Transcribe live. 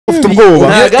ufite ubwoba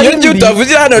iyo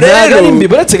utavugira hano rero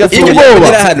bibaretse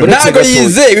hano ntago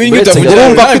yizeye iyo utavugira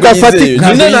urumva ko udafatika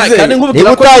kandi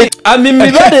nkubwira ko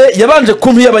imibare yabanje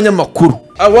kumpa y'abanyamakuru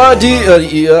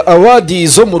awadi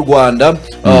zo mu Rwanda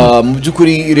mu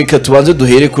by'ukuri reka tubanze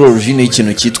duhere kuri origine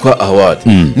y'ikintu cyitwa awadi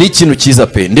ni ikintu cyiza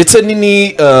pe ndetse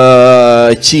ni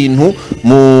kintu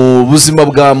mu buzima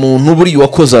bwa muntu buri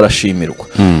wakoze arashimirwa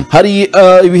hari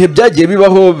ibihe byagiye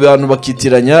bibaho abantu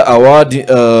bakitiranya awadi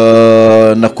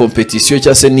na competition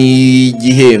cyangwa se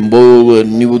n'igihembo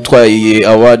niba utwaye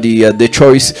awadi ya The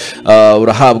Choice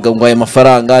urahabwa ngo aya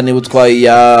mafaranga niba utwaye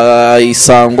ya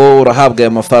Isango urahabwa aya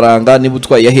mafaranga niba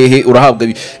utwaye ya hehe urahabwa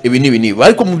ibi n'ibi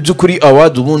ariko mu by'ukuri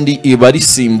awadi ubundi iba ari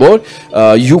symbol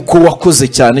yuko wakoze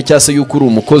cyane cyangwa se yuko uri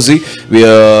umukozi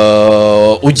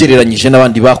ugereranyije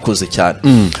n'abandi bakoze cyane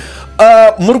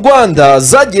mu Rwanda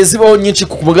zagiye zibaho nyinshi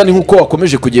ku mugani nk'uko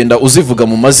wakomeje kugenda uzivuga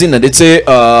mu mazina ndetse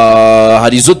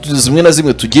hari izo zimwe na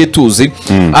zimwe tugiye tuzi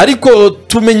ariko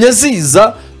tumenya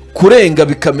ziza kurenga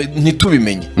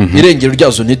ntitubimenye irengero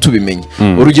ryazo ntitubimenye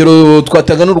urugero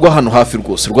twatanga n'urwa hano hafi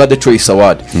rwose rwa The Choice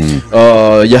Award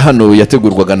ya hano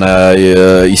yategurwaga na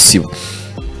ISIBO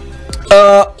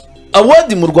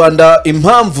awadi mu Rwanda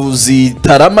impamvu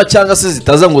zitarama cyangwa se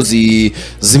zitaza ngo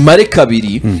zimare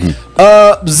kabiri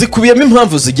zikubiyemo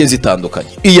impamvu zigiye zitandukanye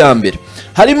iya mbere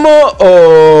harimo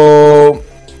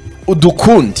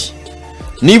udukundi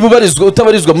niba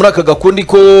utabarizwa muri aka gakundi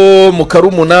ko mu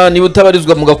Karumuna niba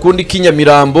utabarizwa mu gakundi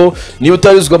k'Inyamirambo niba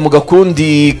utabarizwa mu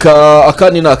gakundi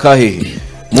akandi n'akahehe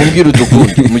mubwira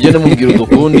udukundi mugende mubwira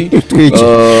udukundi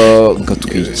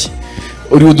ngatwiki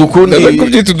uri udukundi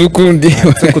kubyita udukundi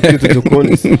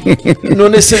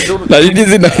none se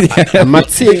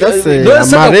amatsinda se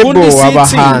amarebo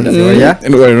abahanzi oya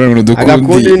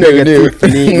agakundi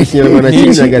ni ikinyarwanda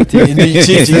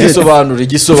cy'inyagatire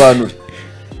gisobanure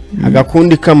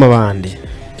agakundi k'amabandi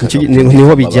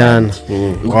niho bijyana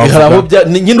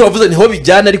nyine wavuze niho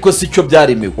bijyana ariko si cyo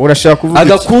byaremewe urashaka kuvuga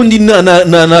agakundi ni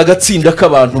agatsinda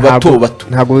k'abantu bato bato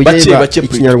bake bake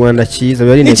ikinyarwanda cyiza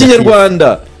biba ari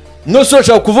ikinyarwanda nose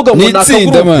urashaka kuvuga ngo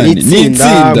n'itsinda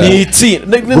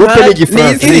groupe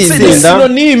n'igifaransa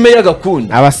sinonime y'agakundi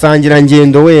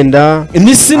abasangirangendo wenda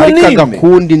ni sinonime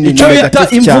agakundi ni icyo bita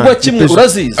imvugo kimwe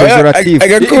urazizi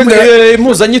agakundi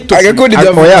impuzanyito agakundi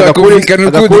byavuga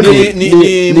kumvikana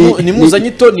ni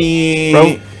impuzanyito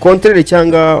ni contraire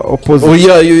cyangwa opposite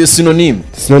oya synonyme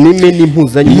ni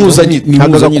impuzanyito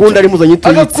agakundi ari impuzanyito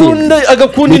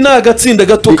agakundi ni agatsinda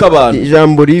gato k'abantu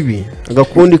ijambo ribi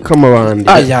agakundi k'amabandi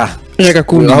aya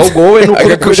agakundi ahubwo wowe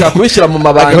nuko ushaka kubishyira mu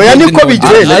mabandi oya niko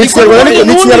bigenda ni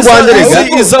ikinyarwanda rega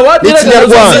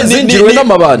ikinyarwanda zinjiriwe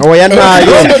n'amabandi oya ntayo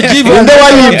ninde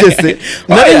wayibye se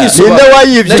ninde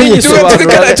wayibye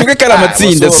tuvuge ko ari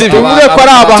amatsinda si tuvuge ko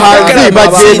ari abahanzi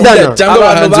bagendana cyangwa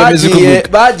abahanzi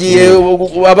bagiye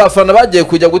abafana bagiye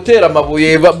kujya gutera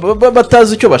amabuye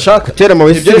batazi icyo bashaka gutera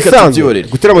amabuye bisanzwe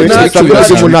gutera amabuye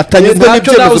bisanzwe umuntu atanyuzwe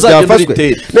n'ibyemezo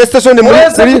byafashwe nese sone muri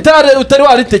utari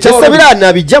warite cyangwa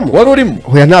birana bijyamo urimo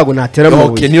oya ntago natera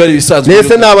amabuye niba ari bisanzwe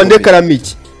nese naba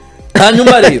ndekaramiki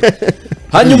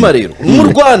hanyuma rero mu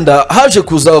Rwanda haje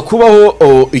kuza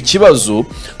kubaho ikibazo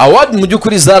award mu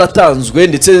by'ukuri zaratanzwe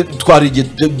ndetse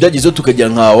byagize tukagira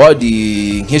nka award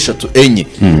nk'eshatu enye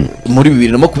muri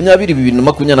 2020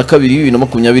 2022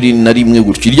 2021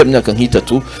 gutyo irya myaka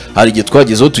nk'itatu hari igihe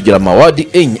twagezeho tugira amaward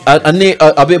enye ane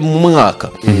abe mu mwaka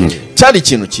cyari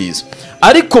ikintu cyiza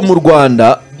ariko mu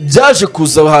Rwanda byaje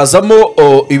kuza hazamo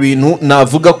ibintu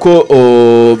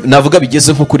navuga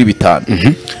bigeze nko kuri bitanu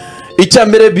icya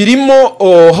mbere birimo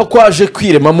hakwaje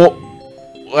kwiremamo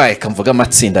reka mvuga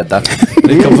amatsinda da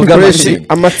reka mvuga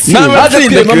amatsinda haje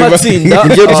kwirema amatsinda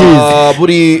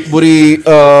buri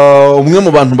umwe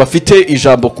mu bantu bafite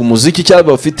ijambo ku muziki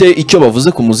cyangwa bafite icyo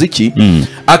bavuze ku muziki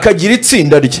akagira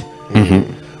itsinda rye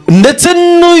ndetse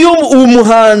n'uyu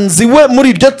umuhanzi we muri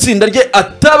iryo tsinda rye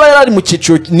ataba yari mu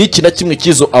cyiciro n'iki na kimwe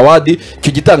cy'izo awadi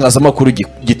cyo gitangazamakuru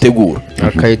gitegura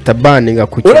akayita baninga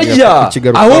ku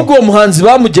kigaruka ahubwo uwo muhanzi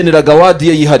bamugeneraga awadi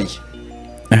ye yihariye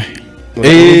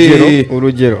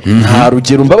urugero nta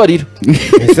rugero mbabarira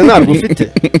ese ntabwo ufite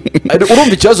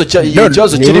urumva ikibazo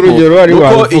kirimo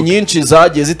kuko inyinshi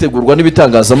zagiye zitegurwa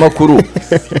n'ibitangazamakuru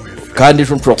kandi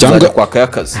ejo nshobora kuzajya kwaka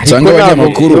akazi cyangwa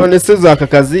abanyamakuru none se zaka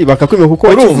kazi bakakwemera kuko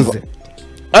wakivuze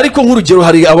ariko nk'urugero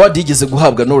hari award yigeze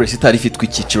guhabwa Knowless itari ifitwe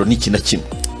icyiciro n'iki na kimwe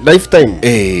lifetime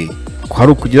ko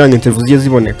hari ukugira ngo interview ziye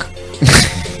ziboneka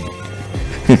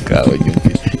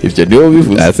ibyo niho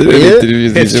bivuze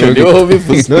ibyo niho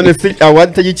bivuze none se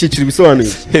award tagicicira ibisobanuro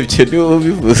ibyo niho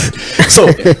bivuze so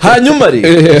hanyuma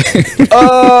rero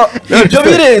ibyo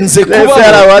birenze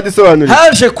kuba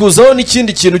haje kuzaho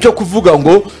n'ikindi kintu cyo kuvuga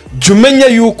ngo jya umenya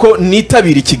yuko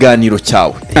nitabira ikiganiro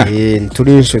cyawe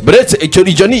buretse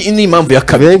icyo ni impamvu ya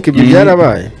kabiri ibyo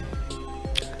byarabaye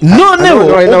noneho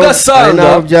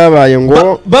ugasanga byabaye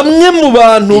ngo bamwe mu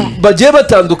bantu bagiye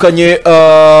batandukanye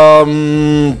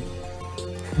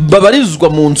babarizwa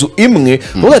mu nzu imwe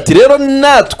uvuga ati rero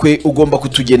natwe ugomba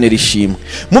kutugenera ishimwe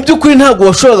mu by'ukuri ntabwo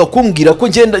washoboraga kumbwira ko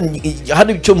ngenda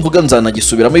hari icyo mvuga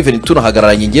nzanagisubiramo even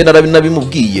tunahagararanye ngenda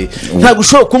nabimubwiye ntabwo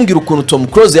ushobora kumbwira ukuntu Tom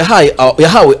Close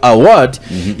yahawe award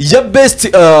ya best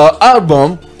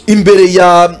album imbere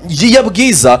ya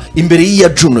Bwiza imbere y'iya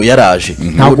Juno yaraje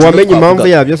ntabwo wamenye impamvu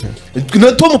yabyo se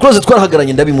na Tom Close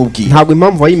twarahagaranye ndabimubwiye ntabwo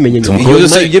impamvu wayimenye Tom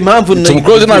Close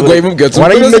ntabwo wayimenye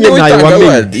warayimenye ntayo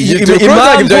wamenye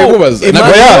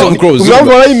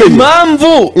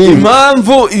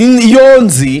impamvu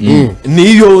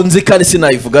iyo nzi kandi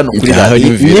sinayivuga no kuri radio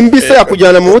nimbi se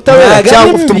yakujyana mu butabera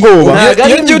cyangwa ufite ubwoba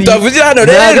iyo utavuze hano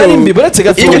rero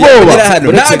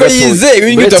ntabwo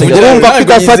yizeye iyo utavuze urumva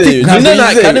kudafatika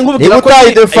kandi nkubwira ko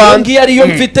iyo ariyo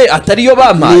mfite atariyo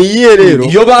bampaye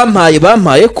iyo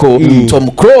bampaye ko Tom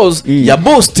Close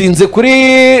yaboostinze kuri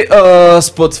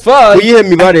Spotify uyihe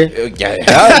mibare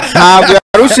ntabwo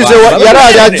yarushije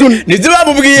yaraje June nibyo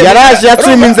bamubwiye yaraje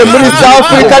yatsinze muri South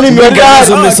Africa n'imibare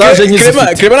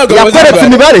yakoretse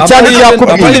imibare cyane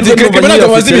yakubwiye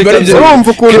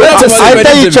urumva ukuntu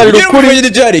ahita yicarira ukuri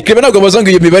Clement ntabwo baza ngo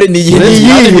iyo mibare ni iyihe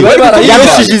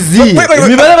yarushije izi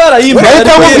imibare barayimba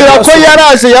ariko mubwira ko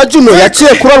yaraje ya Juno yaciye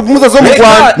kuri album zo mu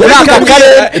Rwanda muri aka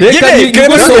karere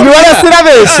imibare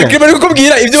sirabeshya Clement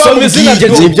kukubwira ibyo bamubwiye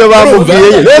ibyo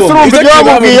bamubwiye rero urumva ibyo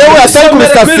bamubwiye we atari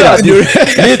kubisasira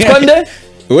yitwa nde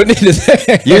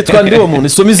yitwa ndi uwo muntu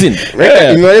isoma izina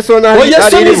imibare so naho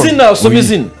soma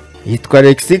izina yitwa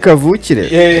Alexis Kavukire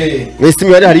wese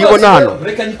imibare hari ibona hano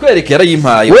reka nikwereke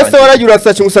yarayimpaye wese waragira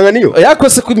urasacha ngusanga niyo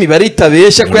yakose ko imibare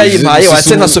itabesha ko yayimpaye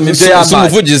wase nkasoma ibyo yampaye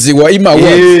umuvugizi wa Imawa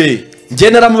njye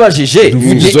naramubajije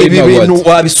ibi bintu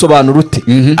wabisobanura ute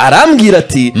arambwira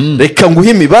ati reka nguhe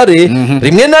imibare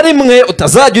rimwe na rimwe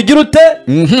utazajya ugira ute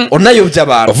unayobya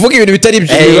abantu uvuga ibintu bitari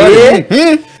ibyo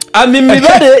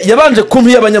imibare yabanje kumpa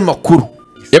y'abanyamakuru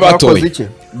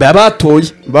batoye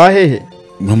bahehe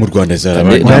no mu Rwanda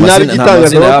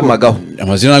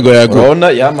amazina ntabwo yago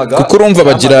kuko urumva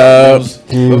bagira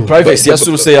privacy ya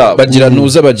source yabo bagira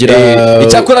nuza bagira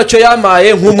icyakora cyo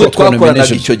yamaye nk'umwe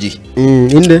twakoranaga icyo gihe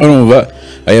inde urumva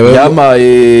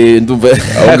yamaye ndumva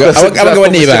abagabo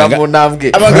nibanga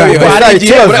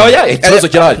ikibazo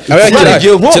kirahari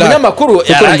igihe nk'umunyamakuru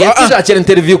yakishakira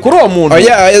interview kuri uwo muntu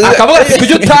akavuga ati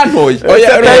kujya utantoye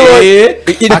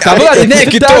akavuga ati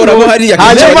inteko itoramo hariya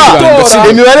hanyuma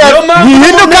imibare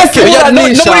ntihinduka se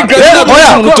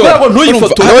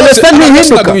none se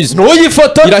ntihinduka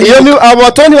ntuyifotora iyo abo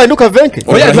batora ntibahinduka venke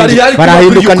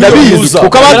barahinduka ndabizi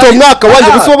kuko abatoye umwaka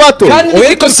wanjye gusa batoye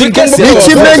ariko si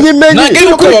n'ikimenyimenyi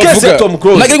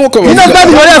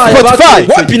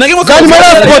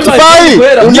Spotify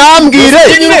unambwire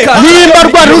nimba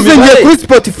rwari ruzingiye kuri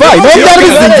Spotify no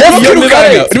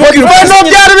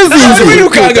byari bizingiye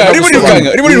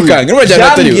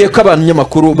yambwiye ko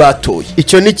abanyamakuru batoye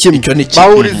icyo ni kimwe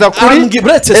bahuriza kuri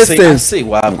essence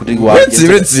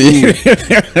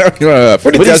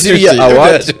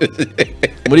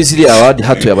muri ziriya award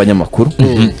hatoye abanyamakuru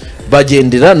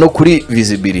bagendera no kuri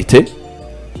visibility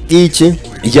iki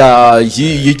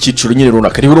y'ikiciro nyine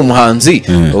runaka niba uri umuhanzi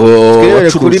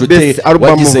wacuruje wagize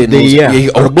album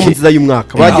nziza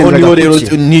y'umwaka bagendaga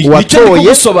nicyo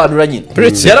gusobanura nyine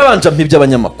yarabanje ampa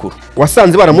iby'abanyamakuru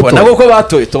wasanze baramutora nabo ko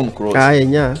batoye Tom Close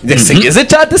aya ndetse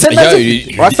chat se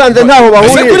wasanze ntaho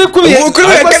bahuriye kuri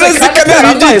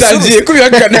byitangiye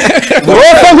kubihakana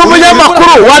wowe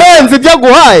nk'umunyamakuru warenze ibyo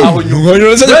guhaye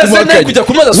kujya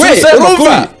kumaza source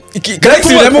y'amakuru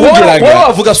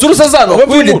wavuga surusa zano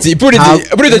Pundit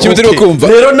kimutiri kumva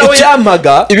rero nawe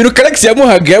yamaga ibintu Clement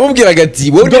yamuhaga yamubwiraga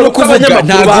ati wowe no kuvuga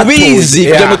ntabwo bizi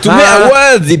kugira ngo tume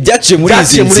awazi byaciye muri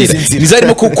izi nzira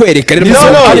bizarimo kukwereka rero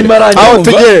aho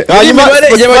tugere hanyuma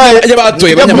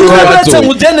y'abatoye abanyamakuru batoye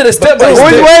mugenere step by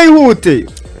step wihute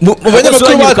mu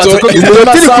banyamakuru batoye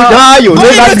iminota iri kujyayo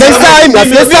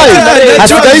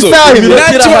hasigaye isaha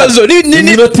ntakibazo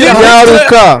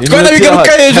nyaruka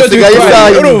twanabigaruka hejuru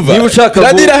urumva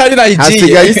radira hari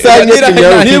hasigaye isaha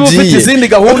niba ufite izindi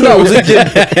gahunda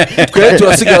uzigende twe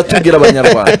turasigara tubwira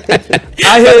abanyarwanda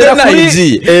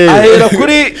ahera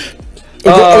kuri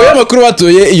abanyamakuru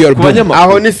batoye iyo album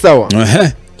aho ni sawa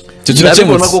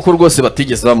turabibona kuko rwose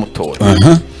batigeze bamutora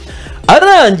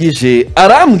arangije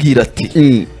arambwira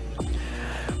ati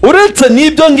uretse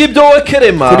n'ibyo ngibyo wowe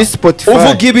Clement Kuri Spotify.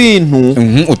 uvuga ibintu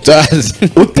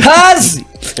utazi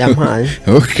yampaye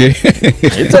okay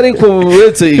ese ariko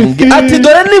uretse ati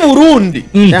dore ni Burundi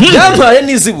yampaye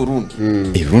n'izi Burundi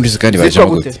Burundi kandi baje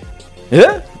gute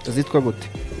zitwa gute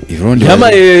Burundi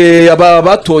yamaye aba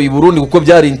batoye Burundi kuko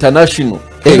byari international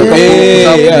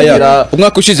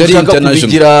umwaka ushize ari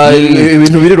international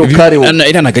ibintu biri lokale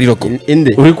ira nagari loko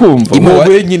inde uri kumva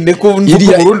wowe nyine ko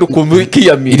mvuga Burundi kumva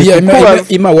kiyamira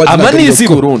amanizi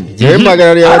Burundi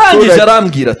yempagarariye arangije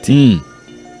arambwira ati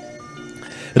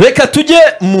reka tujye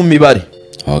mu mibare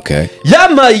okay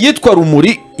yamaye yitwa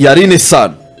Rumuri ya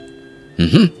Renaissance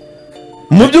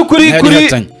mu by'ukuri kuri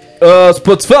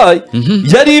Spotify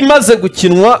yari imaze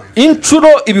gukinwa inshuro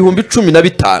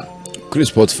 15,000 kuri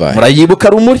Spotify murayibuka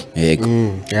Rumuri yego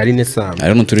yari Renaissance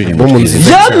ari n'uturirimbo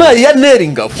yamaye ya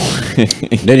Neringabo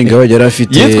Neringabo yari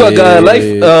afite yitwaga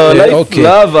Life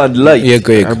Love and Light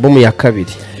yego album ya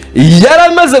kabiri yari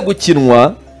amaze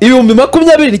gukinwa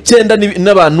 29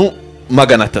 n'abantu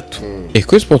 300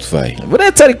 kuri Spotify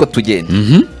buretse ariko tugenda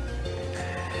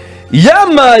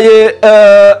yamaye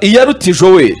iya Ruti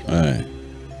Joel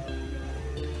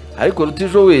ariko Ruti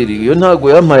Joel iyo ntago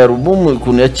yamaye album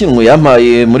ukuntu yakinwe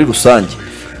yamaye muri rusange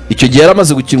icyo gihe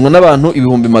yaramaze gukinwa n'abantu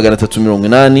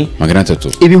 380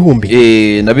 ibihumbi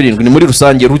na 7 ni muri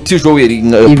rusange Ruti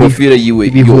Joel profile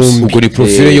yiwe yose ubwo ni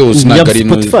profile yose nagari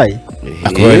no Spotify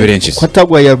akaba birenze ko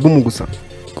atagwaye album gusa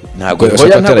ntago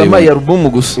yamaye album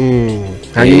gusa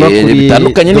hanyuma kuri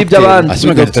bitandukanye n'iby'abandi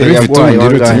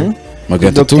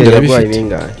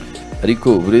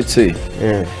ariko buretse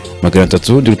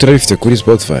 300 ndi utarabifite kuri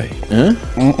Spotify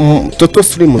Toto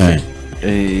Slim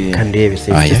kandebe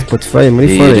se Spotify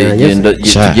muri foreign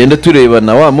tugenda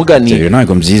turebana wa mugani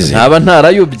ntago mzize ntaba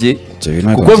ntarayobye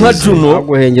kuko nka Juno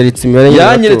guhengeritse imibare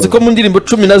yanyeretse ko mu ndirimbo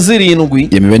 17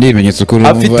 yemebe n'ibimenyetso ko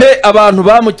afite abantu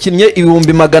bamukinnye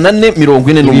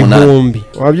 448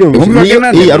 wabyumvise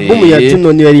iyi album ya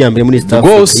Juno ni yari yambere muri East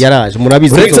Africa yaraje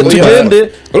murabizi uretse tugende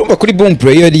urumva kuri Boom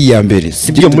Play yari yambere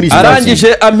sibyo muri East Africa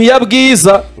arangije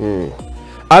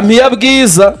Amiya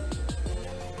Bwiza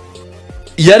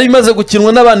yari imaze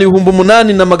gukinwa n'abantu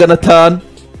 8,500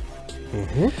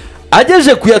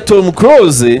 ageje kuya Tom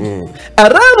Close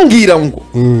arambwira ngo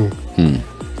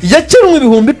yakinwe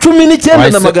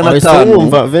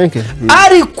 19,500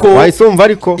 ariko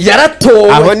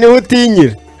yaratowe aho niho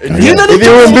utinyira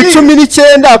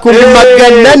 19,000 ku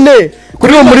 400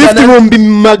 kuri uwo muri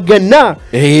 1,000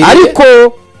 ariko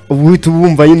ubu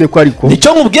tubumva nyine ko ariko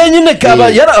nicyo mubwiye nyine kaba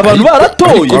yara abantu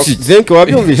baratoye zenke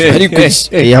wabyumvise ariko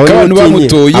abantu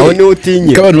bamutoye aho ni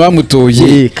utinyira abantu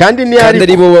bamutoye kandi ni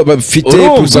ari bo bafite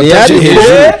pourcentage hejuru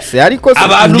ariko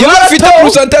abantu bafite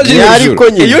pourcentage hejuru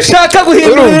iyo ushaka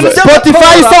guhindura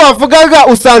Spotify se wavugaga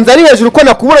usanze ari hejuru ko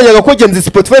nakuburanyaga ko genzi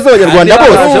Spotify z'abanyarwanda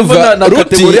bose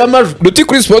ruti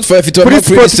kuri Spotify afite kuri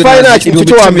Spotify nta kintu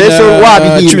cyo wambesho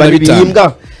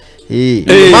wabihimbwa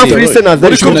mpamvu listeners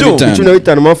ari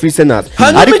 15 mpamvu listeners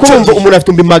ariko urumva umuntu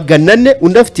afite 400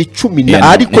 undi afite 10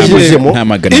 ariko yujemo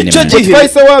icyo gihe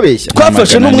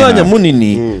twafashe n'umwanya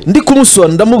munini ndi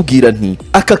kumusobanura ndamubwira nti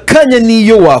aka kanya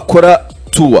niyo wakora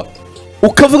tour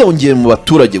ukavuga ngo ngiye mu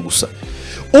baturage gusa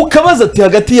ukabaza ati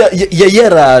hagati ya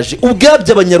yaraje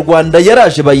ubwabye abanyarwanda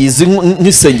yaraje bayizi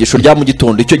nk'isengesho rya mu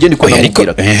gitondo icyo gihe niko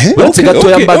namubwira uretse gato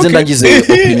yambaze ndagize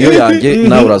opinion yanjye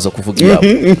nawe uraza kuvuga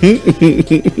yawe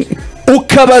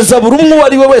ukabaza buri umwe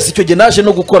ari we wese icyo gihe naje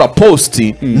no gukora post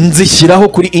nzishyiraho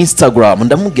kuri Instagram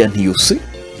ndamubwira nti yose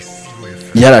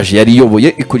yaraje yari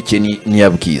yoboye ikurikiye ni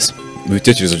yabwiza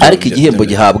ariko igihembo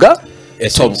gihabwa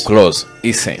Tom Close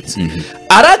Essence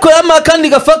ariko yama kandi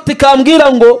gafati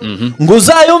kambwira ngo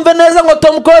uzayumve neza ngo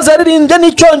Tom Close aririmbye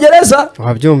n'icyongereza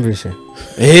wabyumvishe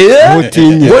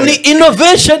ngo ni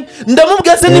innovation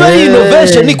ndamubwira se niba ari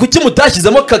innovation ni kuki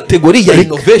mutashyizemo kategori ya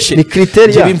innovation ni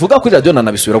criteria bimvuga kuri radio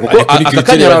nanabisubira kuko aka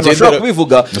kanya abantu bashobora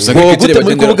kubivuga ngo gute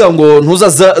muri kuvuga ngo ntuza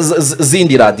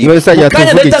zindi radio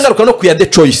kandi ndatangaruka no kuya The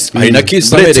Choice ari na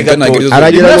Kiss America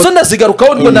nazo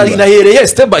ndazigarukaho ngo nahereye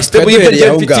step by step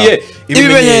y'ibyo mfitiye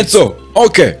ibimenyetso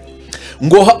okay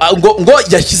ngo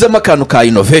yashyizemo akantu ka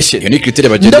innovation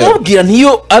ndamubwira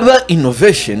ntiyo aba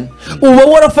innovation uba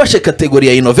warafashe kategori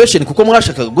ya innovation kuko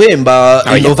mwashaka guhemba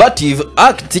innovative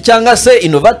act cyangwa se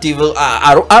innovative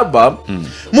album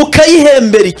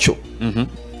mukayihembera icyo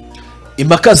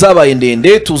impaka zabaye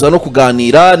ndende tuza no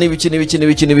kuganira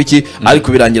n'ibiki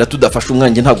ariko birangira tudafashe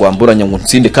umwanjye ntago wamburanya ngo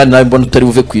nsinde kandi nawe mbona utari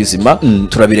buve kwizima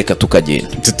turabireka tukagenda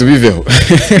tubiveho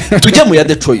tujye mu ya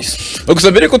The Choice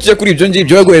gusa mbere ko tujya kuri ibyo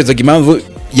ngibyo bagoherezaga impamvu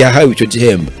yahawe icyo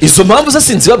gihembo. Izo mpamvu ze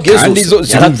sinzi babwiye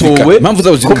zose yaratowe. Impamvu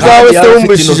zabo kubwawe se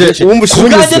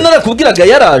wumvishije narakubwiraga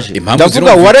yaraje.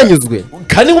 Ndavuga waranyuzwe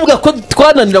kandi nkubwira ko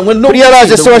twananiranywe no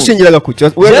yaraje se washingiraga ku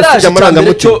cyo yaraje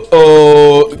amarangamutima.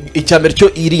 Icyambere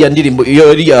cyo iriya ndirimbo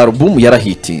iriya album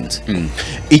yarahitinze.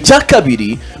 Icya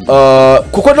kabiri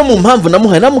kuko no mu mpamvu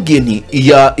namuhaye namubwiye nti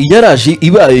yaraje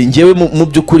ibaye ngewe mu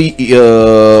by'ukuri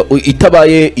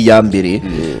itabaye iya mbere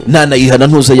nanayihana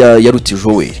ntuza yaruti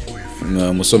Joel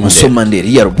Musomandere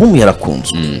iyi album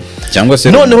yarakunzwe cyangwa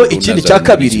se noneho ikindi cya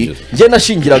kabiri nge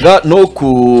nashingiraga no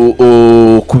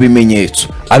ku bimenyetso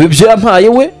abibyo yampaye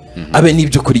we abe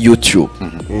nibyo kuri YouTube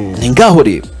ni ngaho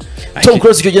rero Tom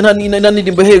Close icyo gihe nta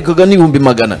ndirimbo hegaga n'ibihumbi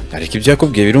 100 ariko ibyo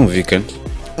yakubwiye birumvikana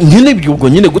nyine byubwo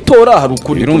nyine gutora hari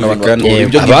ukuri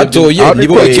birumvikana abatoye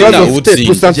nibo bakina ubutsinzi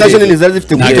pourcentage nini zari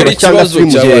zifite gukora cyangwa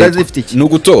zari zifite iki no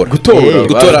gutora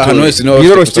hano wese no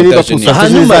biroroshye niba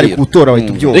pourcentage zari gutora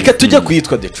wahita ubyumva. Reka tujye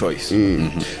kuyitwa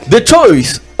The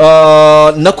Choice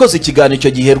nakoze ikiganiro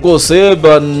icyo gihe rwose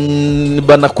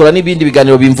banakora n'ibindi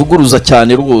biganiro bimvuguruza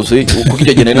cyane rwose kuko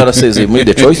icyo gihe narasezeye muri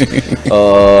The Choice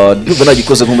ndumva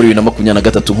nagikoze nko muri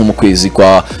 2023 nko mu kwezi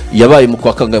kwa yabaye mu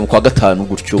kwa kangahe mu kwa gatanu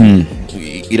gutyo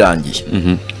irangiye.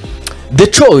 The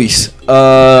Choice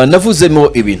navuzemo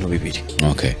ibintu bibiri.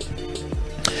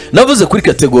 Navuze kuri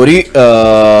kategori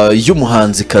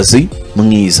y'umuhanzikazi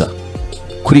mwiza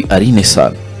kuri Aline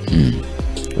Sano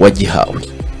wagihawe.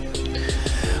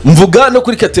 Mvuga no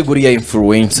kuri kategori ya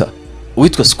influencer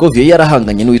uwitwa Scovia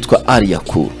yarahanganye n'uwitwa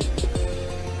Ariakuru.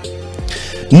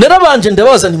 Narabanje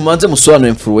ndabaza ntimubanze musobanura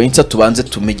influencer tubanze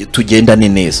tugendane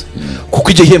neza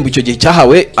kuko icyo gihembo icyo gihe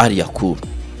cyahawe Ariakuru.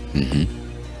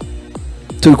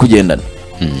 Turi kugendana.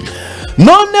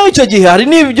 Noneho icyo gihe hari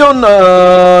n'ibyo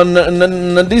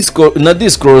na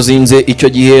disclosinze icyo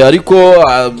gihe ariko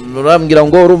urambwira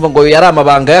ngo urumva ngo yari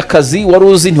amabanga y'akazi wari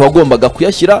uzi ntiwagombaga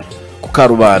kuyashyira ku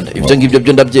karubanda. Ibyo ngibyo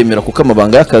byo ndabyemera kuko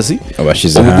amabanga y'akazi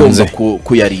ugomba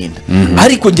kuyarinda.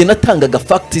 Ariko nge natangaga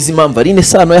facts z'impamvu Aline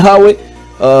Sano yahawe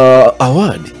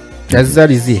award.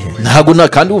 Yazari zihe? Ntago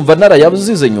kandi wumva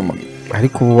narayabuzize nyuma.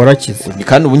 Ariko ubu warakize.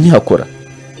 Kandi ubu nkihakora.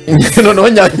 Noneho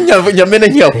nyamene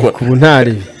nkihakora. Ubu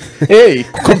ntari.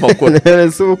 Kuko makora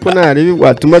uko ntari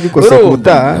watuma bikosa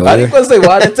kutaha ariko se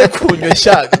waretse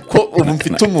kunyoshya ko ubu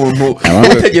mfite umuntu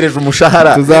utegereje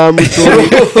umushahara tuzamutura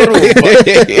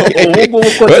ubu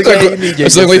uko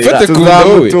usanga ifata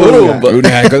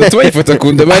kunda tubayifata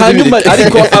kunda bandi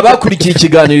ariko abakurikiye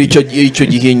ikiganiro icyo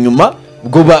gihe nyuma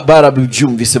ubwo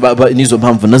barabyumvise nizo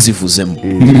mpamvu nazivuzemo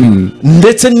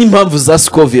ndetse n'impamvu za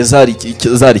Scovia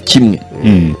zari kimwe.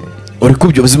 Uri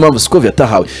kubyo buzima Scovia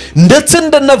yatahawe ndetse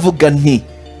ndanavuga nti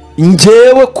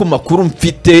ngewe ku makuru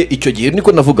mfite icyo gihe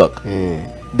niko navugaga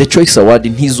The Choice Award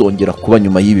ntizongera kuba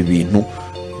nyuma y'ibi bintu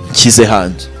nkize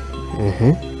hanze.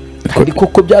 Ariko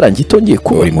ko byarangiye itongeye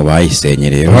ko uri mu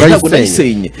bayisenyereye ntabwo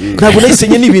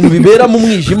nayisenye n'ibintu bibera mu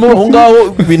mwijima aho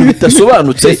ngaho ibintu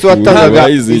bitasobanutse. Watangaga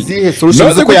izihe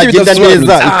solution zo yagenda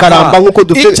neza ikaramba nkuko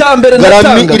dufite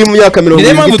garami iri mu myaka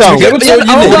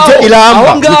 20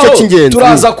 iramba nicyo cy'ingenzi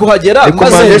turaza kuhagera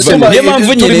maze niyo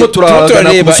mpamvu nyine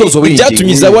turareba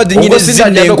ibyatumye za award nyine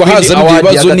zinengwa hazamo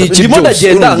ibibazo n'iki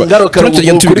byose ngaruka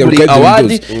kuri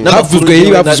award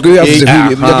n'abavuzwe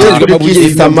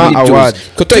award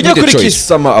kuri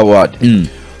Kisama Award.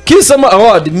 Kisama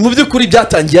Award mu by'ukuri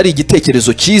byatangiye ari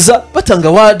igitekerezo cyiza batanga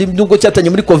award nubwo cyatanye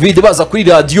muri Covid baza kuri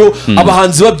radio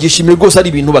abahanzi babyishimiye rwose ari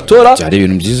ibintu batora cyari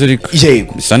ibintu byiza ariko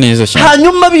yego bisa neza cyane.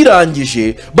 Hanyuma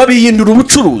birangije babihindura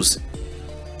ubucuruzi.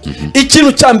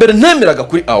 Ikintu cya mbere ntemeraga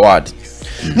kuri award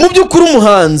mu by'ukuri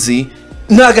umuhanzi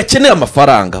ntagakeneye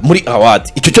amafaranga muri award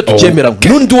icyo cyo tucyemera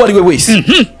n'undi wari we wese.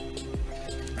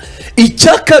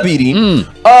 Icya kabiri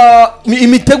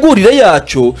imitegurire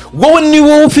yacyo wowe ni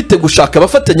wowe ufite gushaka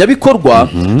abafatanyabikorwa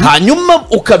hanyuma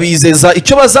ukabizeza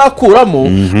icyo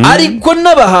bazakuramo ariko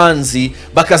n'abahanzi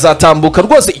bakazatambuka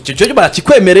rwose icyo cyo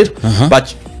barakikwemerera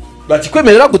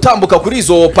bakikwemerera gutambuka kuri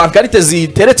izo pankarite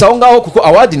ziteretse aho ngaho kuko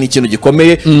award ni ikintu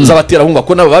gikomeye z'abaterankunga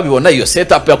ko nabo babibona iyo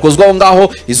setup yakozwe aho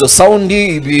ngaho izo sound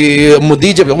mu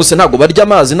DJ byose ntago barya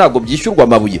amazi ntago byishyurwa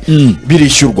amabuye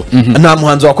birishyurwa. Nta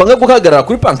muhanzi wakwanga guhagarara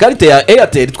kuri pankarite ya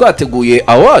Airtel twateguye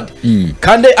award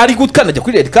kandi ari gutkanajya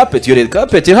kuri red carpet. Iyo red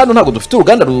carpet hano ntago dufite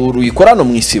uruganda ruyikorano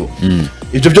mu isibo.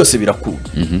 Ibyo byose birakura.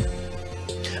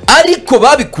 Ariko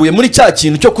babikuye muri cya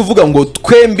kintu cyo kuvuga ngo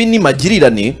twembi ni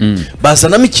magirirane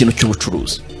bazanamo ikintu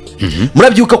cy'ubucuruzi.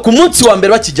 Murabyuka ku munsi wa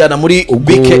mbere bakijyana muri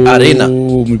BK Arena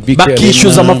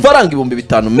bakishyuza amafaranga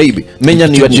 5,000 maybe menya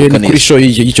niba kuri show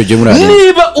y'icyo gihe muri Arena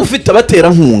niba ufite abatera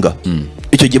nkunga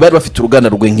icyo gihe bari bafite uruganda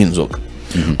rw'inkinzoga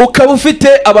ukaba ufite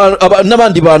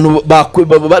n'abandi bantu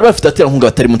bari bafite abaterankunga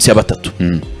batari munsi ya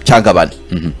 3 cyangwa 4.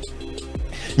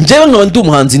 Njyewe nkaba ndi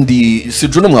umuhanzi si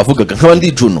Juno mwavugaga nkaba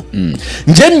ndi Juno.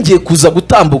 Njye ngiye kuza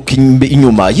gutambuka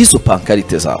inyuma y'izo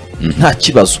pankarite zawe nta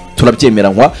kibazo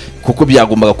turabyemeranywa kuko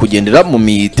byagombaga kugendera mu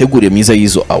mitegurire myiza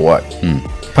y'izo award.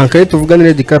 Pankarite uvuga ni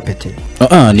red carpet?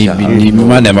 Ni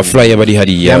mana ya mafly bari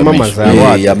hari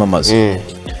yamamaza.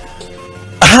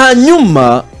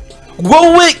 Hanyuma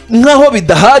wowe nkaho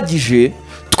bidahagije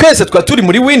twese twa turi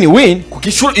muri win kuko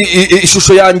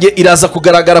ishusho yanjye iraza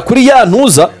kugaragara kuri ya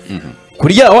ntuza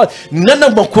kuri ya award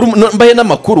mbaye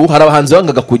n'amakuru hari abahanzi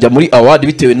bangaga kujya muri award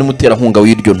bitewe n'umuterankunga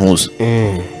w'iryo ntuza.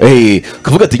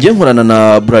 Kavuga ati ngiye nkorana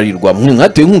na Burarirwa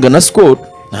mwatewe inkunga na Score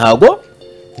ntago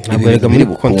rega muri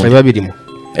contract babirimo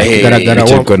kugaragara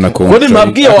ko ni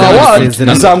mabwiye wa award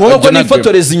nzangombwa ko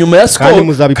nifotoreza inyuma ya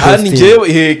Score kandi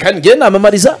ngiye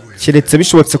namamariza kiretse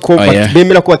bishobotse ko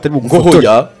bemera ko batari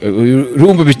bugufotora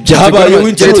rumba byabaye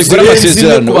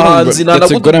w'inshuro kubahanzi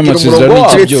nanagugira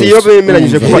umurongo iyo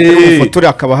bemeranyije ko batari bugufotora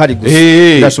akaba hari gusa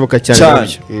birashoboka cyane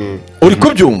uri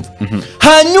kubyumva.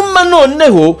 Hanyuma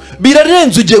noneho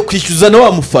birarenze ugiye kwishyuza na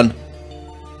wa mufana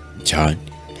cyane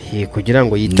kugira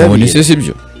ngo yitabire none se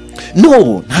sibyo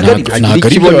no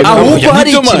ahubwo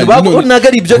hari ikintu bavuga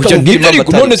nagari ibyo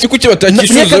none se kuki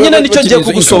batakishyuza nyine nicyo ngiye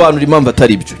kugusobanura impamvu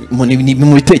atari ibyo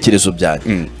mu bitekerezo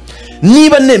byanyu.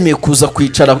 Niba nemeye kuza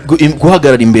kwicara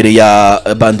guhagarara imbere ya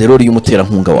banderori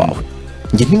y'umuterankunga wawe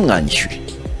njye ntimwanyishyure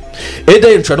eda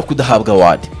nshobora no kudahabwa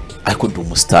award ariko ndi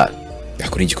umusitari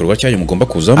yakora igikorwa cyanyu mugomba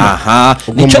kuzamo.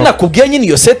 Nicyo nakubwiye nyine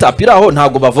iyo setup iraho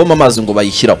ntago bavoma amazi ngo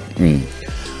bayishyiraho.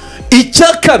 Icya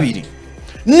kabiri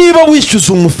niba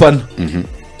wishyuza umufana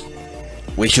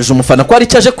wishyuza umufana ko ari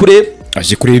cyaje kureba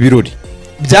aje kureba ibirori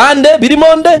byande birimo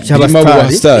nde birimo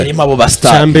abo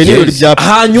bastari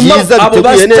hanyuma abo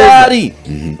bastari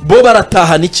bo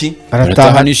baratahana iki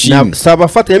baratahana ishimwe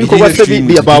sabafatanya bikorwa se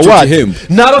ba award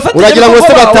uragira ngo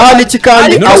se batahana iki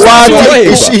kandi award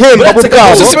ihemba bo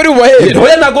bwabo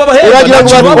oya nago bahemba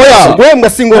uragira ngo oya wemwe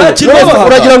singo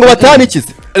uragira ngo batahana iki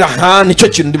nicyo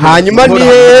kintu hanyuma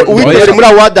nihe uwitore muri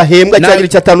award ahembwa cyagira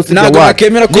icyo atanusi ntago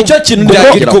nakemera ko nicyo kintu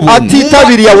ndagira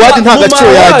atitabiriye award nta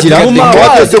gaciro yagira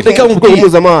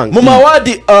mu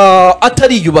mawadi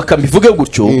atariyubaka mbivuge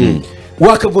gutyo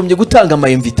wakagombye gutanga ama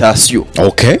invitation.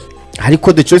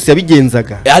 ariko the choice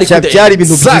yabigenzaga byari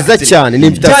ibintu byiza cyane ni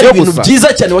invitation gusa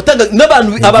byiza cyane watanga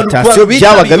n'abantu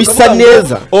byabaga bisa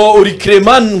neza uri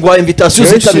Clement ngo invitation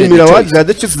zitabira award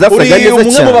the choice zasaga neza cyane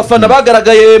umwe mu bafana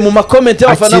bagaragaye mu ma comment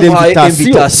y'abafana bahaye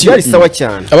invitation yari sawa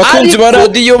cyane abakunzi ba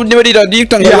radio niba ari radio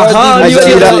itanga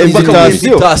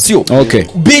invitation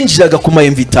binjiraga ku ma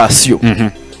invitation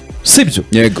sibyo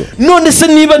yego. None se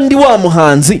niba ndi wa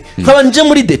muhanzi nkaba nje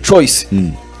muri the choice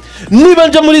niba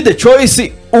nje muri the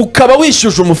choice ukaba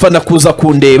wishyuje umufana kuza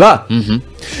kundeba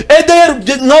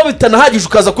nkaho bitanahagije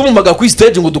ukaza kumumbaga kuri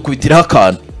stage ngo dukubitiraho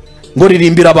akantu ngo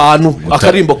ririmbira abantu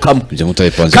akarimbo kamwe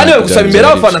kandi bari gusaba imbere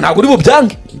y'abafana ntabwo uri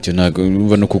bubyange icyo ntabwo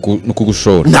urumva no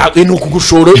kugushora ntabwo ni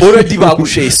ukugushora already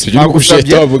bagushese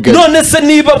none se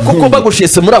niba kuko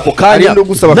bagushese muri ako kanya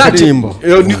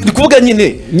ni kuvuga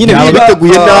nyine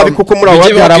biteguye nabi kuko muri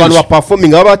award hari abantu ba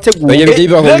performing baba bateguye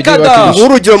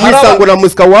urugero muri Sangura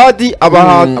Music Award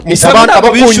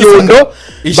abakunyundo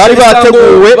bari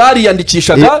bateguwe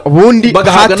bariyandikishaga ubundi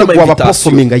bagahabwa aba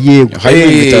performing yego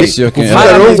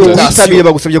bitabiriye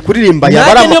bagusabye kuririmba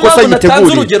yabara amakosa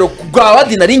yiteguriye urugero rwa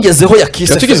award naringezeho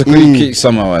yakise tugeze kuri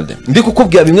Sama Award ndi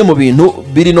kukubwira bimwe mu bintu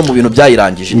biri no mu bintu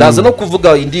byayirangije ndaza no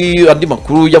kuvuga andi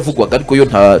makuru yavugwaga ariko yo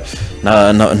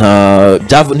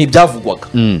ntibyavugwaga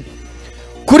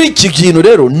kuri iki kintu.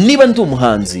 Rero niba ndi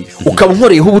umuhanzi ukaba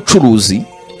unkoreyeho ubucuruzi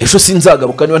ejo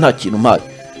sinzagaruka niba nta kintu mpaye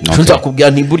ejo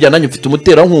nzakubwira ntimburya nanjye mfite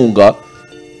umuterankunga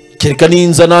kereka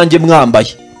ninza nanjye mwambaye.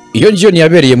 Iyo ngiyo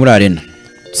niyabereye muri arena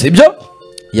sibyo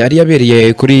yari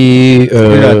yabereye kuri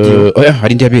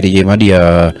hari indi yabereye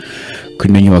Maria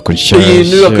kuri nyubako nshya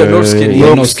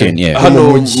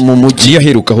hano mu mujyi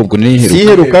yaheruka ahubwo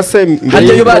niheruka se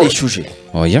hajyayo barishyuje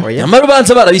nyamara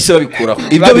ubanza barabise babikuraho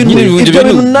ibyo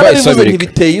bintu narabivuze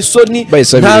ntibiteye isoni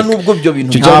nta nubwo ibyo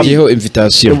bintu byagiyeho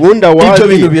invitation ubundi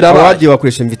awadi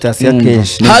bakoresha invitation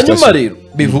akenshi. Hanyuma rero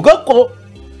bivuga ko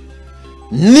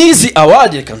nizi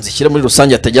award reka nzishyira muri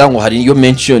rusange atagira ngo hari iyo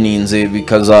mentioninze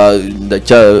bikaza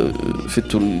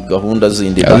ndacyafite gahunda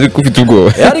zindi ufite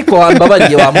ubwoba ariko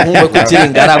wambabagiye wamuhumwe kutiri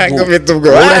ingaragu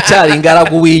uracyari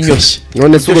ingaragu winyoshye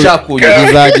none se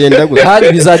bizagenda gute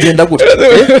hari bizagenda gute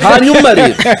hanyuma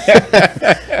rero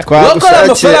twakora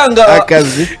amafaranga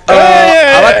akazi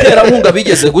abaterankunga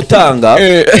bigeze gutanga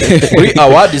kuri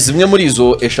award zimwe muri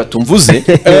izo eshatu mvuze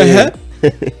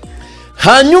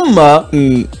hanyuma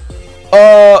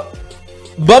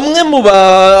bamwe mu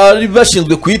bari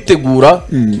bashinzwe kuyitegura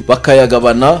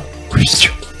bakayagabana bityo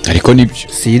ariko nibyo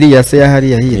siriya se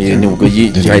yahari yahiye nibwo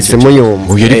yahisemo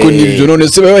yombo ariko nibyo none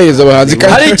se baheza abahanzi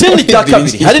hari ikindi cya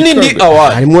kabiri hari n'indi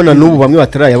award harimo na n'ubu bamwe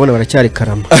batarayabona baracyari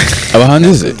karama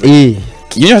abahanzi se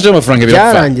iyo haje amafaranga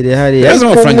birapfa byarangiriye hari yaje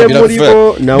amafaranga birapfa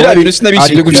bya bintu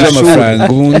sinabishije byo gushira amafaranga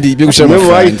ubundi byo gushira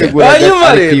amafaranga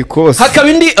hanyuma hakaba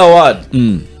indi award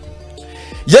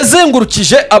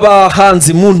yazengurukije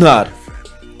abahanzi mu ntara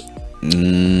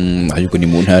ariko ni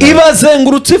mu ntara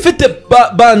ibazengurutse ifite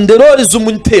banderoli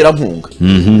z'umuterankunga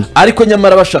ariko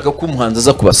nyamara bashaka ko umuhanzi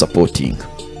aza kubasapotinga.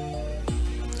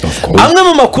 Amwe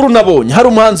mu makuru nabonye hari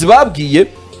umuhanzi babwiye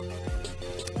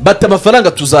bata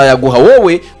amafaranga tuzayaguha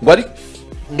wowe ngo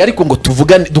ariko ngo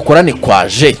tuvugane dukorane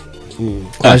kwaje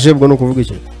kwaje bwo no kuvuga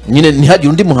iki nyine ntihagire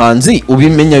undi muhanzi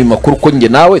ubimenya ayo makuru ko nge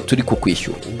nawe turi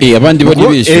kukwishyura abandi bo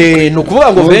nibishyura ni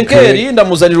ukuvuga ngo Venkeri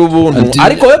ndamuzanira ubuntu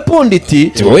ariko we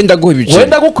Pundit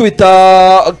wenda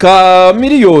gukubita ka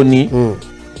miliyoni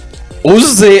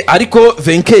uze ariko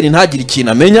Venkeri ntagire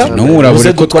ikintu amenya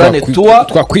uze dukorane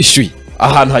twakwishyuye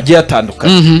ahantu hagiye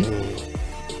hatandukanye.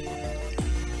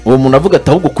 Uwo muntu avuga ati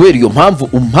ahubwo kubera iyo mpamvu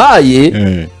umpaye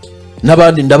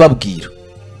n'abandi ndababwira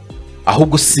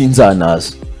ahubwo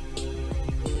sinzanaza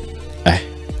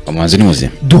umuhanzi ni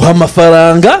muzima duha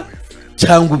amafaranga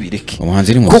cyangwa ubireke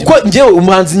umuhanzi ni muzima kuko njyewe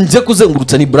umuhanzi nje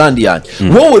kuzengurutsa ni brand yanjye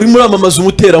wowe uri muri amamaza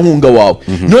umuterankunga wawe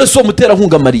none so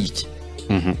umuterankunga mariye iki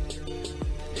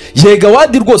yega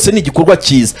wadi rwose ni igikorwa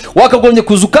cyiza wakagombye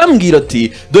kuza ukambwira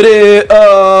ati dore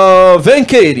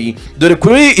Venkeri dore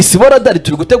kuri ISIBO radari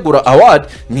turi gutegura award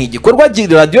ni igikorwa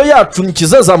radio yacu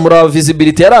nikizazamura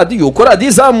visibility ya radio uko radio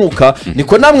izamuka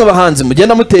niko namwe abahanzi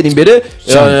mugenda mutera imbere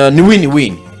ni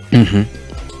win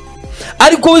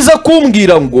ariko wiza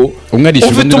kumbwira ngo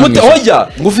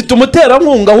ufite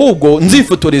umuterankunga ahubwo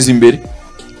nzifotoreza imbere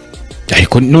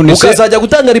ariko none se ukazajya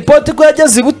gutanga report ko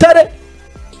yageze i Butare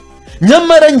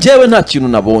nyamara njyewe nta kintu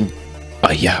nabonye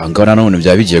ngana none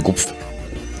bya bigiye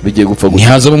gupfa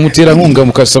ntihaza umuterankunga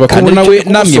mukasaba ko nawe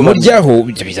namwe muryaho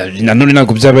nanone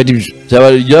ntabwo byaba ari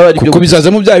byo kuko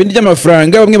bizazamo bya bindi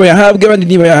by'amafaranga bamwe bayahabwe abandi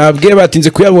ntibayahabwe batinze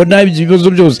kuyabona ibibazo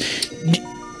byose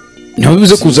ntabwo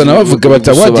bivuze kuzana bavuga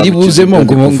batawadi buzemo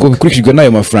ngo bikurikijwe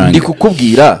n'ayo mafaranga ndi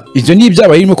kukubwira ibyo ni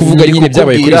ibyabaye irimo kuvuga nyine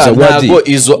byabaye kuri izo awadi ntabwo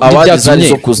izo awadi zari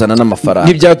zo kuzana n'amafaranga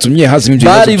n'ibyatumye hazimo ibyo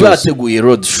bari bateguye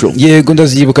road show yego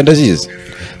ndazibuka ndazizi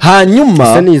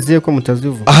hanyuma nizeye ko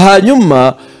mutazivuga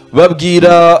hanyuma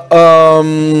babwira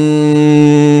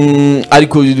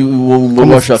ariko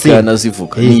bashaka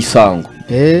nazivuga ni isango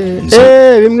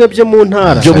bimwe byo mu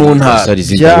ntara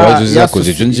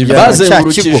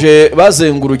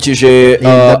bazengurukije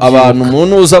abantu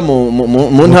munuza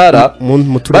mu ntara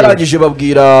barangije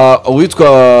babwira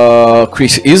uwitwa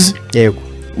Chris Easy yego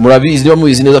murabizi niba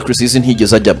mubizi neza Chris Easy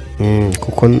ntigeze ajyamo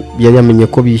kuko yari yamenye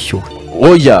ko bishyuwe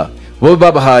oya bo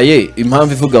babahaye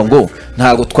impamvu ivuga ngo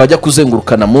ntago twajya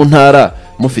kuzengurukana mu ntara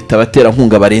mufite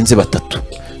abaterankunga barenze 3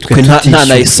 twe nta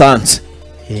na essence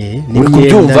muri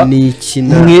kubyumva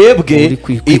mwebwe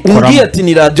umbwiye ati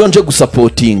ni radio nje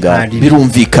gusapotinga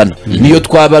birumvikana niyo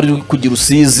twaba kugira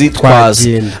usizi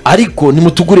twazi ariko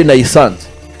nimutugure na essence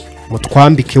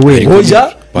mutwambike we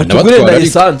oya mutugure na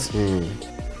essence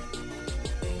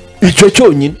icyo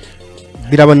cyonyine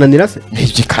birabananira se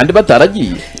kandi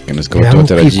bataragiye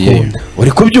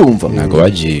uri kubyumva ntago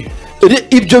bagiye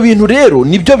ibyo bintu rero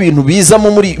nibyo bintu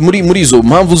bizamo muri izo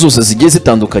mpamvu zose zigiye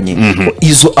zitandukanye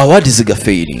izo award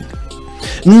zigafailing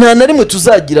nta na rimwe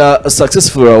tuzagira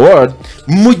successful award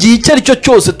mu gihe icyo ari cyo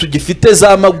cyose tugifite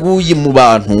za maguyi mu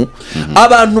bantu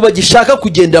abantu bagishaka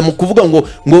kugenda mu kuvuga ngo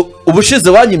ubushize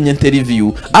wanyimye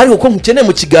interview ariko ko nkukeneye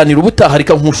mu kiganiro ubutaha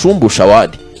reka nkushumbusha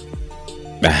award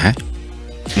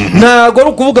ntago ari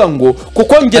ukuvuga ngo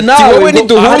kuko njye nawe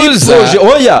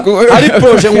hari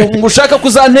proje ngo ushaka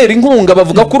kuzantera inkunga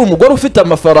bavuga ko uri umugore ufite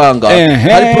amafaranga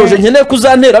hari proje nkeneye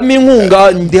kuzanteramo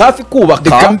inkunga ndi hafi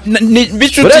kubaka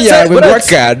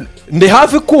ndi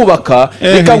hafi kubaka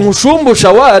reka nkushumbusha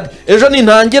award ejo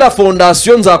nintangira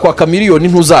fondasiyo nzakwaka miliyoni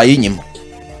ntuzayinyima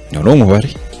none umubare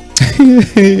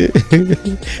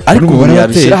ariko ubu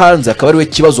yabishyira hanze akaba ariwe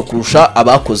kibazo kurusha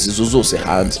abakoze izo zose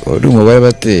hanze umubare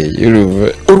bateye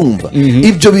urumva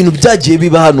ibyo bintu byagiye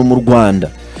biba hano mu Rwanda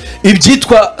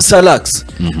ibyitwa Salax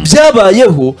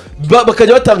byabayeho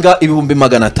bakajya batanga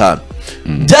 500,000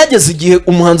 byageze igihe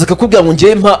umuhanzi akakubwira ngo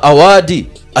ngiye mpa award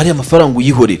ari amafaranga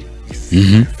uyihorere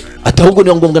atahubwo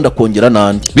niyo ngombwa ndakongera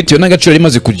nandi bitewe n'agaciro yari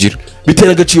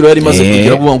imaze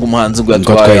kugira kuvuga ngo umuhanzi ngo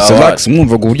yatwaye Salax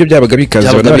mwumvaga uburyo byabaga bikaze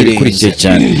n'abikurikiye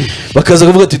cyane bakaza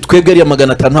kuvuga ati twebwe ari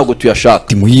 500 ntabwo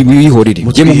tuyashaka muhihorere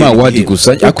mujye mu mawadi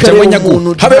gusa akujya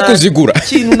nyagu habe kuzigura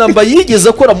ikintu namba yigeze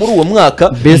akora muri uwo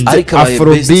mwaka ariko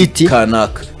Afrobeat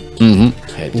kanaka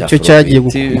icyo cyagiye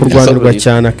kurwanirwa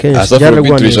cyane akenshi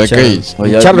cyarwanirwa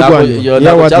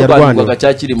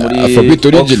cyakiri muri Afrobeat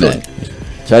original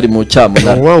cyari mu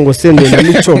cyamunara wango sende na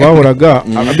mico bahoraga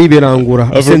biberangura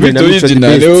sende na mico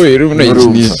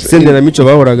sende na mico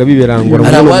bahoraga biberangura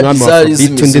umwami wa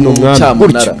Afrobeat undi n'umwami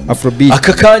Afrobeat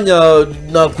aka kanya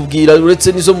nakubwira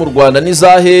uretse nizo mu Rwanda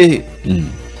nizahehe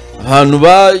ahantu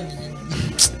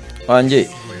banjye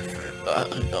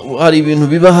hari ibintu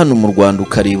biba hano mu Rwanda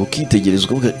ukareba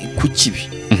ukitegerezwa ku kibi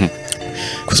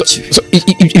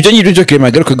ibyo nyiri byo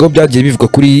Clement garukaga byagiye bivuga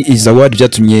kuri izi award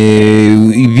byatumye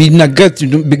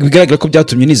bigaragara ko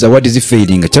byatumye ni award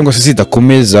zifailinga cyangwa se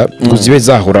zidakomeza ngo zibe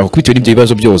zahoraho kwitwa n'ibyo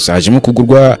bibazo byose hajemo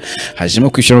kugurwa hajemo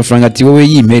kwishyura amafaranga ati wowe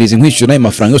yimpereze nkwishyura nayo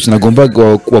mafaranga yose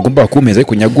wagomba kumpeza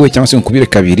ariko nyaguwe cyangwa se nkubire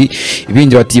kabiri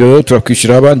ibindi bati wowe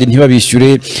turakwishyura abandi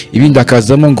ntibabishyure ibindi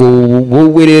akazamo ngo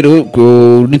wowe rero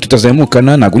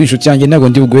nitutazamukana ntabwo uri inshuti yanjye ntabwo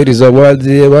ndi buguhereza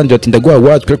abandi bati ndaguha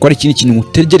award kuko ari ikindi kintu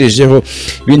mutegerejeho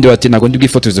ibindi bati ntabwo ndi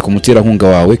bwifotoze ku muterankunga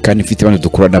wawe kandi mfite abantu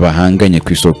dukora n'abahanganye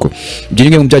ku isoko ibyo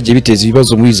nimwe mu byagiye biteza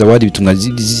ibibazo muri izi award bituma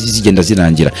zigenda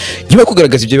zirangira nyuma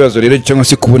kugaragaza ibyo bibazo rero cyangwa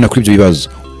se kubona kuri ibyo bibazo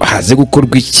haze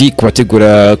gukorwa iki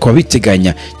kubategura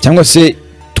kubabiteganya cyangwa se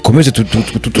dukomeze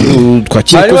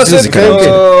twakire ko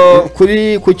zikarangira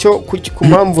kuri ku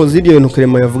mpamvu z'ibyo bintu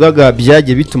Clement yavugaga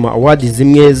byagiye bituma award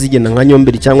zimwe zigenda nka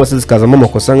nyomberi cyangwa se zikazamo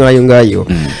amakosa nk'ayo ngayo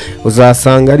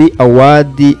uzasanga ari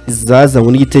award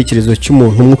zazanywe n'igitekerezo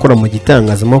cy'umuntu umwe ukora mu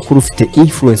gitangazamakuru ufite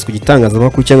influence ku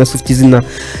gitangazamakuru cyangwa se ufite izina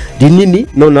rinini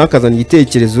noneho akazana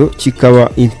igitekerezo kikaba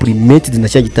implemented na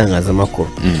cya gitangazamakuru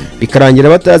bikarangira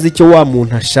batazi icyo wa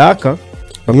muntu ashaka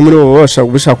bamwe muri bo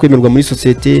bashaka kwemerwa muri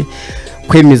societe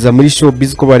kwemeza muri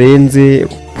showbiz ko barenze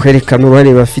kwerekana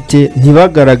uruhare bafite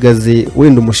ntibagaragaze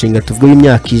wenda umushinga tuvuga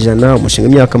w'imyaka 100 umushinga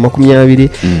w'imyaka 20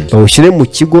 bawushyire mu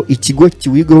kigo ikigo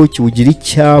kiwigaho kiwugira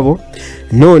icyabo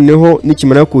noneho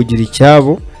nikimara kugira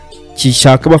icyabo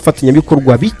kishaka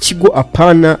abafatanyabikorwa b'ikigo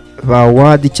apana ba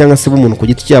wadi cyangwa se b'umuntu ku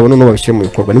giti cyabo none babishyire mu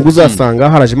bikorwa nibwo uzasanga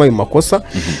harajemo ayo makosa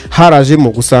harajemo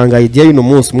gusanga idea y'uno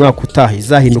munsi umwaka utaha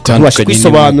izahinduka kubasha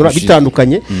kwisobanura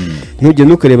bitandukanye nujye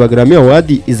nukareba Grammy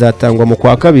Award izatangwa mu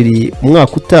kwa kabiri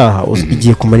umwaka utaha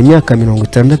igiye kumara imyaka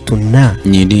 60 na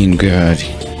nyirindwe hari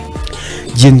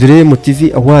gendere mu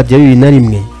TV Award ya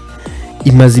 2001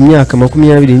 imaze imyaka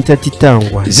 23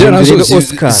 itangwa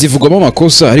zivugwamo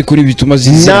amakosa ariko uri bituma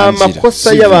zizirangira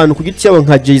n'amakosa y'abantu ku giti cyabo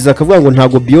nka Jay-Z akavuga ngo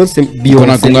ntago Beyonce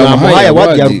mwamuhaye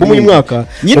award y'album y'umwaka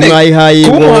mwayihaye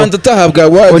umuhanzi atahabwa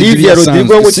award Olivia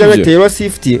Rodrigo ngo cyangwa Taylor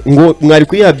Swift ngo mwari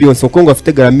kuyiha Beyonce kuko ngo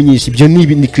afite Grammy nyinshi ibyo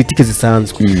ni critique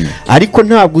zisanzwe ariko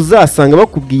ntabwo uzasanga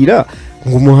bakubwira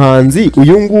ngo umuhanzi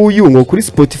uyu nguyu ngo kuri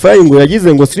Spotify ngo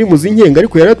yagize ngo siri muzinkenga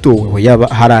ariko yaratowe yaba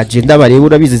hari agenda bareba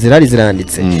urabizi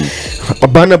ziranditse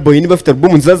Burna Boy niba afite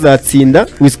album nzazatsinda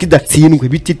Wizkid atsindwe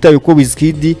bititaye ko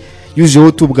Wizkid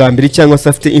yujeho tubwa mbere cyangwa se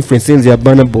afite influence ya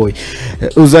Burna Boy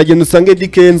uzagenda usange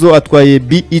Dikenzo atwaye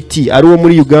BET ari wo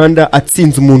muri Uganda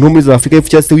atsinze umuntu muri za Afrika y'Epfo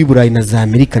cyangwa w'Iburayi na za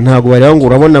Amerika ntago bari ngo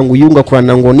urabona ngo uyunga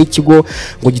kurana ngo n'ikigo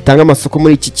ngo gitanga amasoko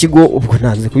muri iki kigo ubwo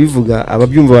nanze kubivuga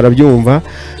ababyumva barabyumva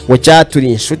ngo cyaturi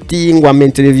inshuti ngo ame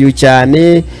interview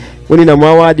cyane uri na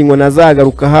award ngo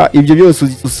nazagaruka ha ibyo byose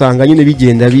usanga nyine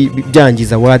bigenda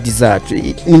byangiza award zacu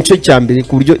nico cyambere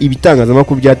ku buryo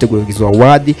ibitangazamakuru byategurwa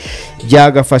award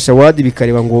byagafasha award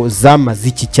bikareba ngo zamaze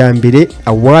iki cyambere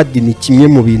award ni kimwe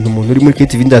mu bintu umuntu uri muri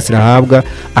creative industry ahabwa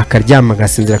akaryama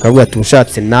gasinzira akavuga ati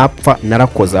ushatse napfa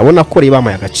narakoze abona ko reba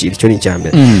amaye agaciro cyo ni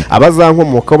cyambere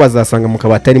abazankomoka bazasanga mu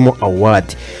kabatarimo award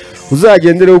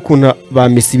uzagendere ukuntu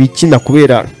bamisi bikina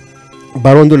kubera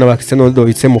Barondo na Cristiano Ronaldo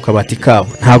bitse mu kabati kabo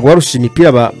ntago warusha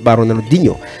imipira ba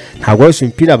Ronaldinho ntago warusha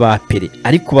imipira ba Pele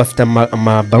ariko bafite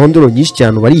ama Barondo nyinshi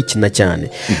cyane bari ikina cyane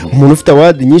umuntu ufite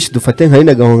award nyinshi dufate nka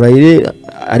Rina Gahongayire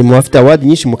ari mu bafite award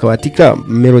nyinshi mu kabati ka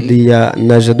Melody ya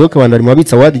na Jadoka bandi ari mu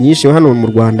babitsa award nyinshi hano mu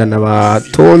Rwanda na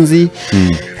batonzi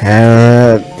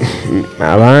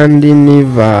abandi ni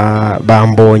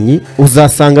bambonyi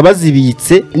uzasanga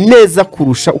bazibitse neza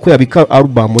kurusha uko yabika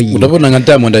album yi urabona nka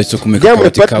Diamond ahise kumeka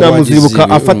kabati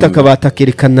afata kabata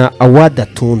kerekana award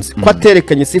atunze ko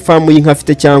aterekanye si famu y'inka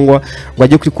afite cyangwa ngo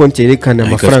ajye kuri konti yerekana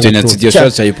amafaranga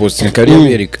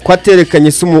ko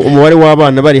aterekanye si umubare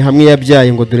w'abana bari hamwe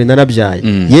yabyaye ngo dore narabyaye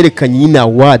yerekanye nyine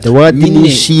award ni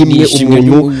ishimwe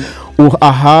umuntu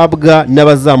ahabwa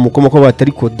n'abazamuka ko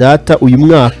batari ko data uyu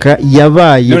mwaka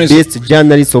yabaye best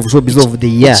journalist of showbiz of the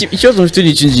year. Ikibazo mfite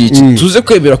n'iki ngiki tuze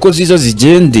kwemera ko ziza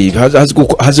zigende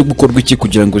haze gukorwa iki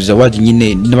kugira ngo zawadi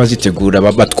nyine n'abazitegura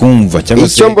batwumva cyangwa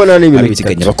se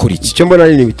abiteganya bakora iki. Icyo mbona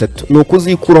ni bitatu ni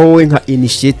ukuzikuraho wowe nka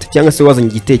initiate cyangwa se wazanye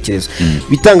igitekerezo.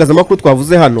 Bitangazamakuru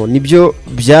twavuze hano nibyo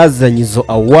byazanye izo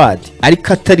award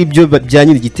ariko atari byo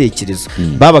byanyira igitekerezo.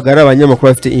 Babaga ari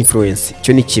abanyamakuru bafite influence.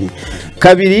 Icyo ni kimwe.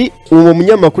 Kabiri uwo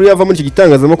munyamakuru yava muri icyo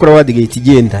gitangazamakuru award gate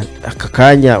igenda aka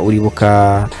kanya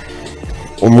uribuka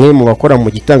umwe mu bakora mu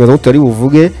gitangazamakuru ari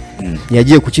buvuge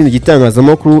yagiye ku kindi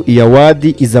gitangazamakuru iya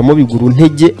award izamo biguru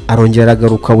ntege arongera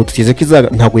aragaruka butugeze ko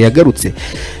ntago yagarutse.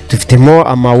 Dufitemo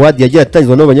amaward yagiye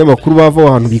atangizwa n'abanyamakuru bava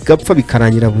ahantu bigapfa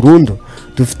bikarangira burundu.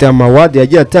 Dufite amaward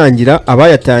yagiye atangira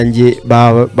abayatangiye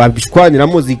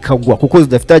babishwaniramo zikagwa kuko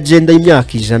zidafite agenda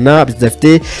y'imyaka 100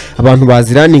 zidafite abantu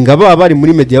baziraninga bari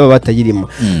muri media batayirimo.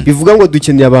 Bivuga ngo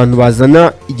dukeneye abantu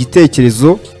bazana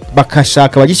igitekerezo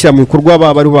bakashaka bagishyira mu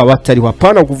bikorwa bari batari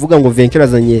hapana kuvuga ngo Venkera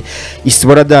azanye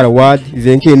Isibora Dara Award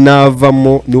Venkera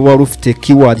navamo ni wari ufite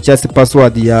keyword cyangwa se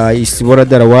password ya Isibora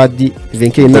Dara Award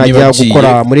Venkera najya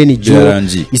gukora muri nijo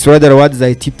Isibora Dara Award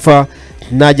zahitipfa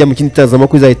najya mu kindi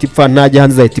tazamakuru zahitipfa najya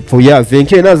hanze zahitipfa ya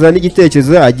Venkera nazana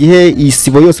igitekerezo agihe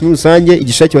Isibo yose muri rusange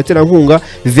igishaki batera nkunga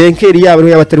Venkera yaba ariho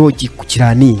yabatariho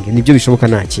kukiraninga nibyo bishoboka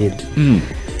nta kindi.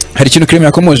 Hari ikintu Clement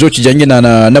yakomoje kijyanye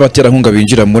n'abaterankunga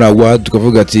binjira muri award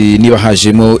tukavuga ati niba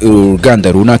hajemo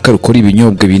uruganda runaka rukora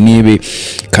ibinyobwa binibe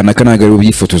kanakanaga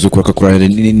byifotozo kura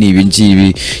nibi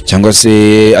ngibi cyangwa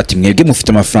se ati mwebwe mufite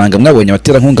amafaranga mwabonye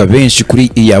abaterankunga benshi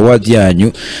kuri iyi award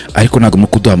yanyu ariko ntago mu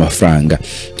kuduha amafaranga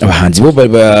abahanzi bo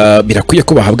birakwiye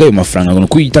ko bahabwa ayo mafaranga ngo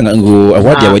kuyitanga ngo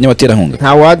award yabonye abaterankunga nta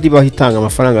award bahitanga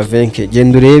amafaranga venke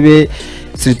genda urebe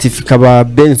certificate ba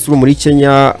Ben Suru muri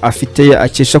Kenya afite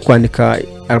akesha kwandika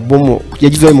album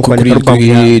yagize mu kwandika album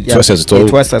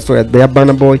ya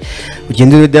Burna Boy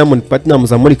ugendere Diamond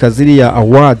Platnumz muri Kaziriya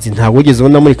Awards ntabwo ugeze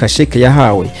ubona muri kasheke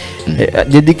yahawe.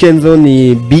 Dedikenzo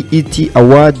ni BET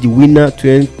Award winner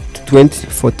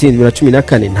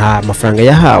 2014 nta mafaranga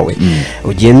yahawe.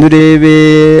 Ugenda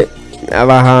urebe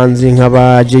abahanzi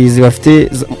nk'aba Jay-Z bafite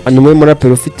numwe muri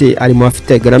rapero ufite ari mu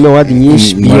afite Grammy Award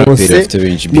nyinshi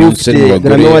Beyonce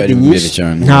Grammy Award nyinshi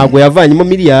ntago yavanyemo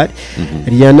miliyari.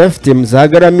 Rihanna afite za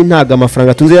Grammy ntago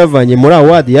amafaranga tunze yavanye muri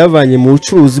award yavanye mu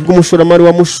bucuruzi bw'umushoramari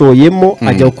wamushoyemo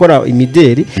ajya gukora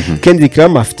imideri. Kendrick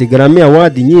Lamar afite Grammy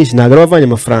Award nyinshi ntago yavanye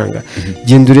amafaranga.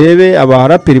 Genda urebe aba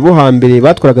raperi bo hambere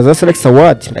batwaraga za Select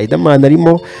Award Riderman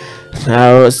arimo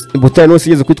Butare no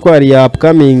sigeze kwitwara ya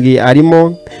upcoming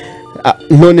arimo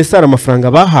none sara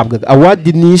amafaranga bahabwa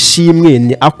award nishimwe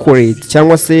ni accolade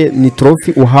cyangwa se ni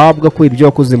trophy uhabwa ko ibyo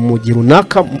wakoze mu gihe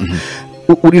runaka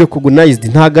uri recognized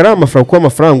ntago ari amafaranga ko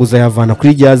amafaranga uzayavana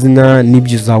kuri ryazina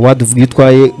nibyo za award uvuga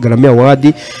yitwaye Grammy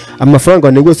Award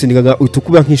amafaranga negose ndigaga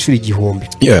utukuba nk'ishuri igihumbi.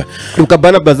 Uka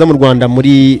Bana Baza mu Rwanda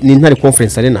muri n'intare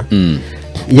conference arena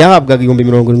yahabwaga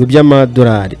 70,000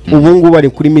 by'amadolari ubu ngubu bari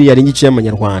kuri miliyari ngice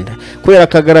y'amanyarwanda kubera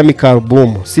Kagarami ka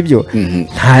album sibyo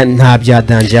nta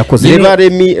byadanje yakoze reba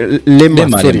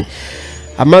Lema sorry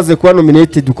amaze kuba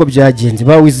nominated uko byagenze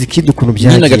ba Wizkid ukuntu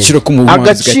byagenze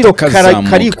agaciro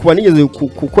kari kuba nigeze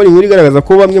gukora inkuru igaragaza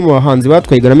ko bamwe mu bahanzi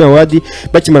batwaye Grammy Award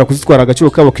bakimara kuzitwara agaciro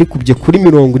kabo kikubye kuri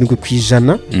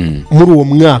 70% muri uwo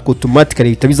mwaka automatically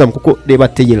bitabizamu kuko reba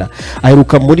Taylor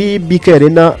aheruka muri BK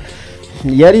Arena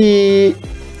yari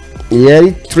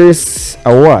Trace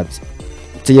Awards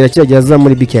Taylor kirageza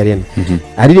muri BK Arena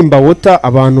aririmba wota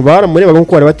abantu baramureba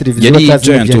nko bari ba televiziyo batazi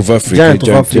Giant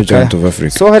of Africa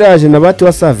so hari aje nabati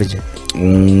wa Savage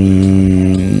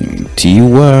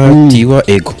Tiwa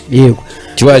Ego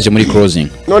kibaje muri closing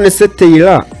none se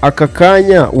Taylor aka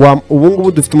kanya ubu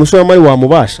ngubu dufite umushoramari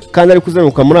wamubasha kandi ari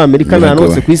kuzamuka muri Amerika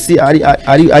nanose ku isi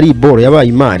ari boro yabaye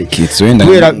imari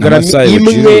kubera Grammy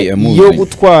imwe yo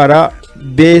gutwara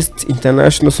Best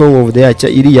International Song of the Year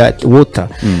iriya Water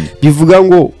bivuga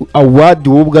ngo award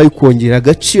wubwa yikongera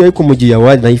agaciro ariko mu gihe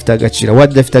award nayo ifite agaciro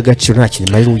award dafite agaciro nta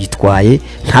kintu mari uyitwaye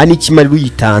nta n'ikimari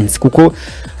uyitanze kuko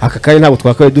aka kanya ntabwo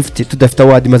twakaye dufite tudafite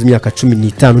award maze imyaka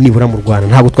 15 nibura mu Rwanda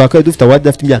ntabwo twakaye dufite award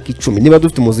dafite imyaka 10 niba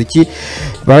dufite umuziki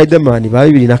Riderman ba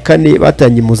 2004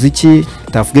 batangiye umuziki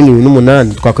tavuge ngo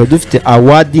 2008 twakaye dufite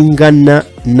award ingana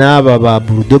n'aba ba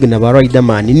Bulldog na ba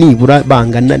Riderman nibura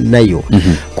bangana nayo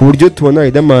ku buryo tubona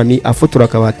Riderman afotora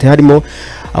akabate harimo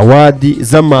award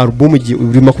z'amarubumu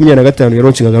 2025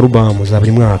 yaroncingaga alubamu za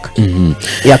buri mwaka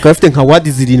yakaba afite nka award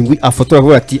 7 afotora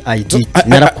avuga ati I did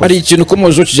ari ikintu ko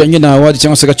mozo kijanye na award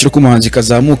cyangwa se agaciro k'umuhanzi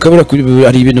kazamuka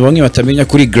ari ibintu bamwe batamenya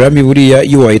kuri Grammy buriya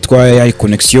iyo wayitwaye ya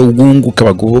connection ubunguka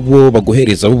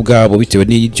baguhereza ubwabo bitewe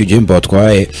n'icyo gihembo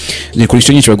watwaye ni kuri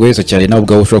cyo nyinshi baguhereza cyane nawe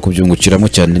ubwabo ushobora kubyungukiramo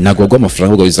cyane ntabwo bagwa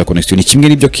amafaranga ubwo biza connection ni kimwe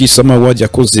n'ibyo kisama award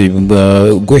yakoze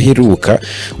guheruka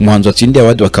umuhanzi watsindiye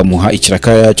award bakamuha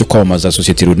ikiraka cyo kwamamaza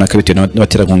society runaka bitewe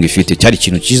n'abaterankunga ifite cyari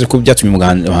ikintu cyiza ko byatumye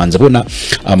umuhanzi abona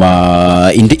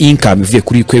income ivuye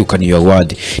kuri kwegukana iyo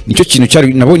award nicyo kintu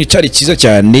cyari nabonye cyari cyiza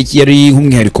cyane yari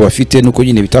nk'umwihariko bafite nuko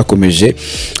nyine bitakomeje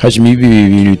haje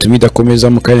ibintu bituma idakomeza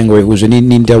mu kanya ngo bahuje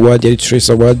n'indi award yari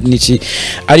Trace Award niki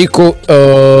ariko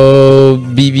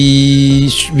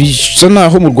bisa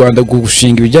naho mu Rwanda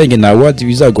gushinga ibijyanye na award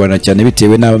bizagorana cyane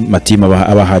bitewe n'amatima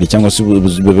abahari cyangwa se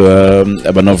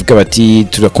abantu bavuga bati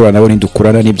turakorana nabo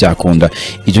ntidukorana n'ibyakunda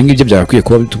ibyo ngibyo byakwiye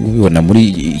kuba tubibona muri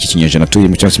iki kinyejana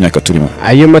turimo cyangwa se imyaka turimo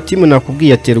ayo matimu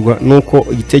nakubwiye aterwa nuko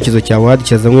igitekerezo cya award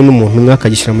cyazanywe n'umuntu umwe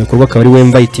akagishyira mu bikorwa akaba ari we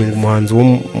inviting umuhanzi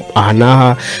wo aha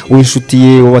n'aha w'inshuti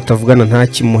ye wo batavugana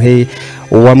ntakimuhe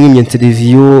uwamwimye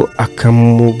interview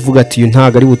akamuvuga ati uyu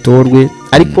ntago ari butorwe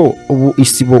ariko ubu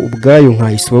ISIBO ubwayo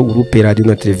nka ISIBO groupe radio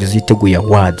na televiziyo iteguye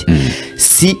award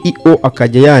CEO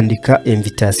akajya yandika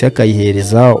invitation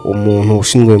akayihereza umuntu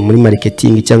ushinzwe muri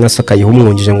marketing cyangwa se akayiha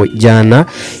umwungije ngo jyana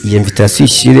iyi invitation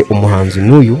ishyire umuhanzi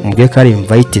n'uyu mubwiye ko ari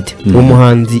invited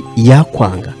umuhanzi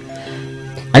yakwanga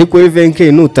ariko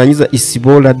evenke nutangiza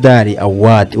ISIBO Radar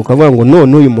Award ukavuga ngo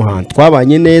none uyu muhanzi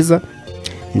twabanye neza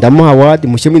ndamuha award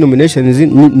mushyemo nominations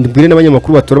ndibwire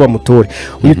n'abanyamakuru batora bamutore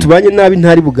uyu tubanye nabi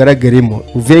ntari bugaragaremo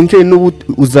venke n'ubu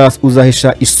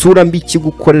uzahisha isura mbi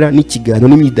kigukorera n'ikiganiro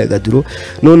n'imyidagaduro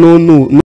no